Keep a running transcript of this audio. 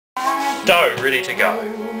dough ready to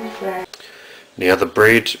go. Now the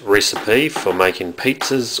bread recipe for making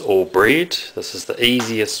pizzas or bread. This is the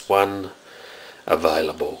easiest one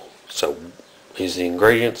available. So here's the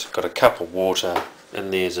ingredients. I've got a cup of water,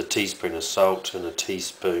 and there's a teaspoon of salt and a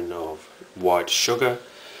teaspoon of white sugar,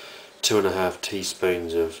 2.5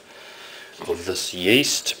 teaspoons of this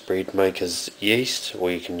yeast, bread maker's yeast,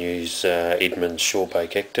 or you can use Edmund's Shore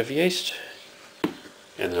Bake Active yeast.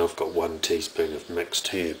 And then I've got 1 teaspoon of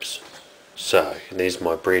mixed herbs. So there's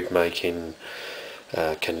my bread making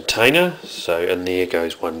container. So in there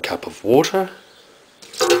goes 1 cup of water,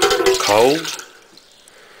 cold.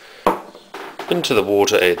 Into the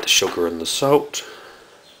water add the sugar and the salt.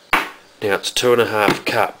 Now it's 2.5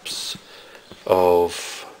 cups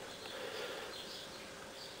of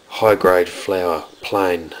high grade flour,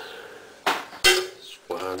 plain.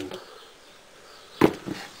 1,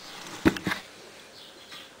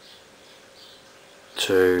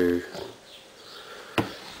 2,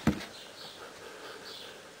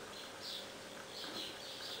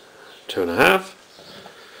 2.5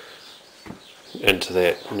 into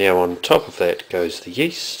that. Now on top of that goes the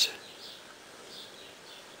yeast,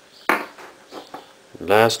 and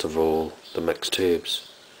last of all the mixed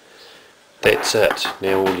herbs. That's it.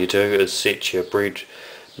 Now all you do is set your bread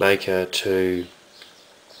maker to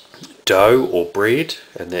dough or bread,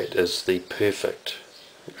 and that is the perfect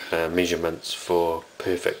measurements for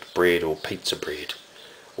perfect bread or pizza bread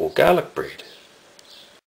or garlic bread.